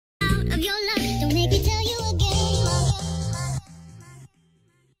your love, don't make me tell you again.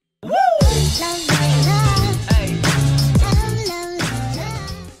 Woo! Love, love, love. Hey. Love, love,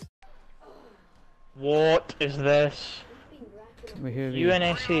 love. What is this?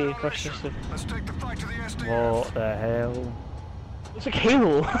 UNSC versus the... Let's take the fight to the SDF. What the hell? It's like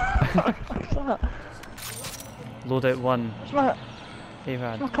Halo! What's that? Loadout 1. What's my...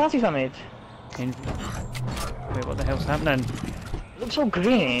 Avad. What's my classes I made? Wait, what the hell's happening? It looks all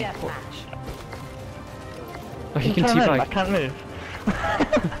grainy. Oh, you can turn around, I teabag. can't move.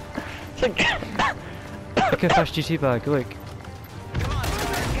 It's like... Look how fast you teabag, look. Come on,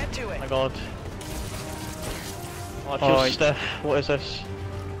 let's get to Oh it. my god. Oh, it feels Oh, stiff. What is this?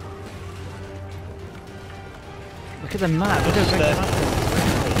 Look at the map, look how big the map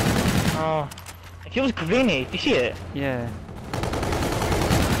is. Oh. It feels grainy. Do you see it? Yeah.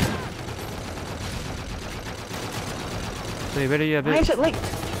 So where are you about? Why is it like...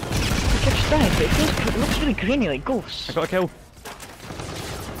 It keeps dying, but it looks really grainy, like ghosts. I got a kill.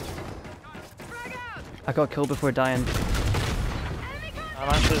 I got a kill before dying. I'm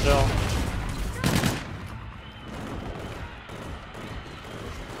actually as well.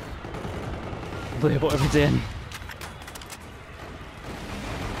 Blue, what are we doing?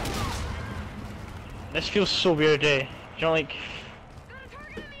 This feels so weird, eh? You know, like...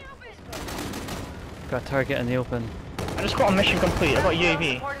 Got a target in the open. I just got a mission complete. I got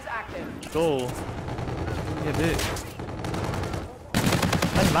UAV. Go. Yeah, boot.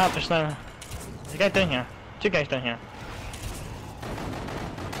 That's map just now. There's a guy down here. Two guys down here.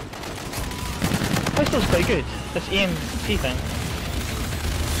 This feels quite good. This EMP thing.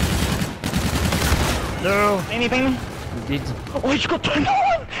 No! Anything? Indeed. Oh, he just got turned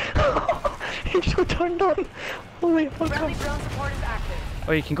on! He just got turned on! Holy fuck. Friendly drone support is active.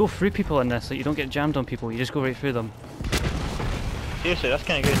 Oh, you can go through people in this, like you don't get jammed on people, you just go right through them. Seriously, that's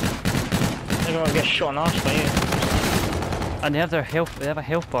kinda good. I don't want to get shot in the arse by you. And they have their health, they have a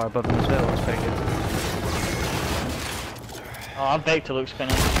health bar above them as well, that's very good. Oh, our Vector looks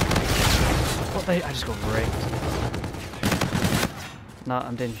kinda... What the I just got wrecked. Nah,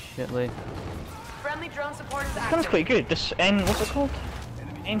 I'm doing shit, Lee. Friendly drone support is This active. one's quite good. This N... what's it called?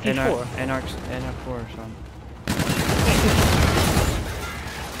 NT4? NR4 or something.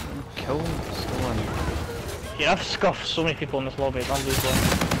 Kill stolen. Yeah, I've scuffed so many people in this lobby, it's unbelievable.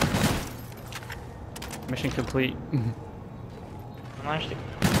 Mission complete. I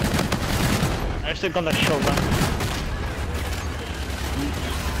actually got that shotgun.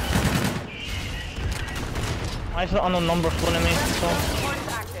 Why is the unknown number flown at me? Support is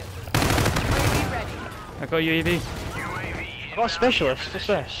active. UAV ready. I got UAV. I got a specialist, what's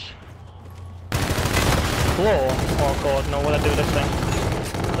this? Claw? Oh god, no, what do I do with this thing?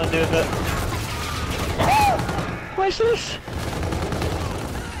 What do I do with it? What is this?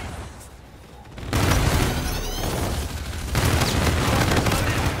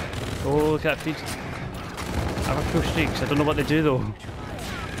 Oh, look at that feed. I have full streaks, I don't know what they do though.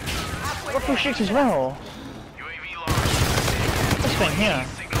 I got full streaks as well. This thing here.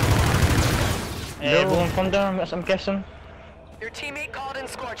 Rolling thunder, I'm guessing. Your teammate called in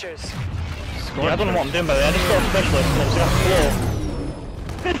Scorchers. Yeah, I don't know what I'm doing by the way, I just got a specialist and it's got a claw.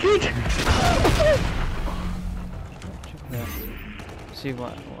 Good feed! Yeah. See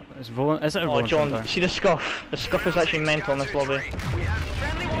what is rolling? Is it a Oh rolling John, thunder? see the scuff? The scuff is actually mental in this lobby.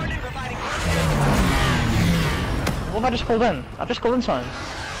 Friendly warden providing. What have I just called in? I've just called in something.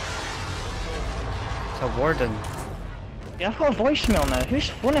 It's a warden. Yeah, I've got a voicemail now. Who's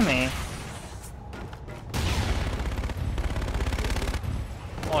phoning me?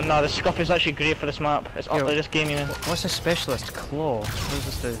 Oh no, the scuff is actually great for this map. It's utterly just gaming me. What's a specialist claw? What does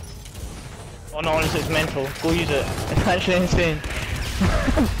this do? Oh no, honestly, it's mental. Go use it. It's actually insane.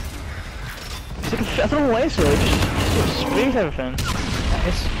 It's like I don't know what it is though. It just sprays everything.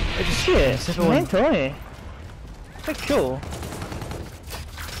 It just See it? it's It's everyone- mental, eh? It's quite cool.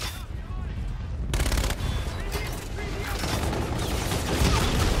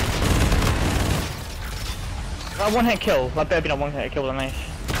 That one hit kill. That better be a one hit kill with a knife.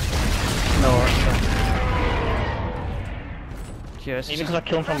 No, it's not. Yeah, it's Maybe just because I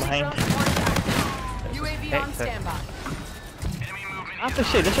killed him from behind. UAV on hectic. standby. I have to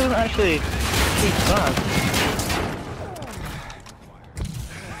say, this isn't actually too bad.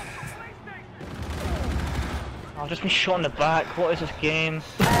 I've just been shot in the back. What is this game?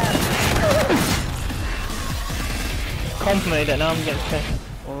 Complimented it, now I'm getting pissed.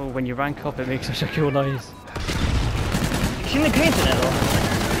 Oh, when you rank up, it makes such a cool noise. You seen the grenades in it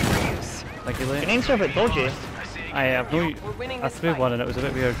though? Like you like. Grenades are a bit dodgy. I have no. We're winning I this threw fight. one and it was a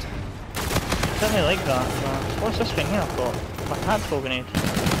bit weird. I don't really like that. What's this thing here I've got? My tactical grenade.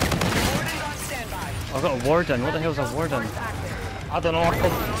 I've got a warden. What the hell's a warden? Support is active. I don't know. I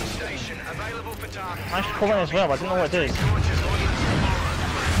called On station, available for target. I should call it as well, but I didn't know what it did. Scorchers orders.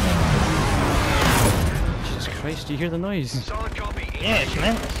 Jesus Christ, do you hear the noise? Solid copy. Yeah, it's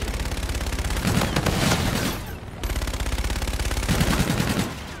immense.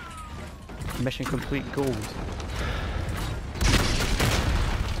 Mission complete gold.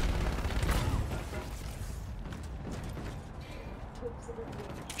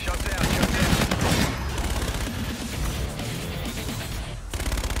 Shots out, shots out.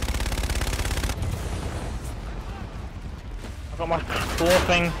 I got my claw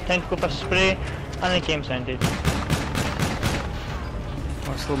thing, tentacle for spray, and the game's ended.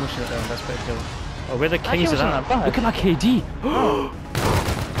 Oh, slow motion it down, that's pretty cool. Oh, we're the Actually, kings of wasn't that. that bad. Look at my KD!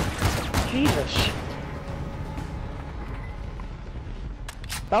 Jesus.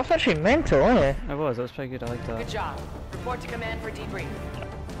 That was actually mental, wasn't it? That was pretty good, I like Good that. job. Report to command for debrief.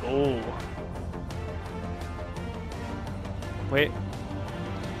 Oh. Wait.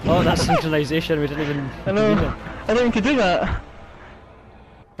 Oh, that's synchronization, we didn't even I know. do it. I didn't mean to do that.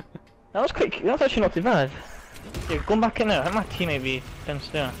 That was quick. That was actually not too bad. Yeah, going back in there. I think my teammate be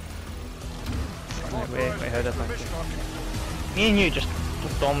downstairs. Wait, how did I find it? Me and you just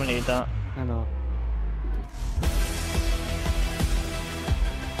dominated that. I know.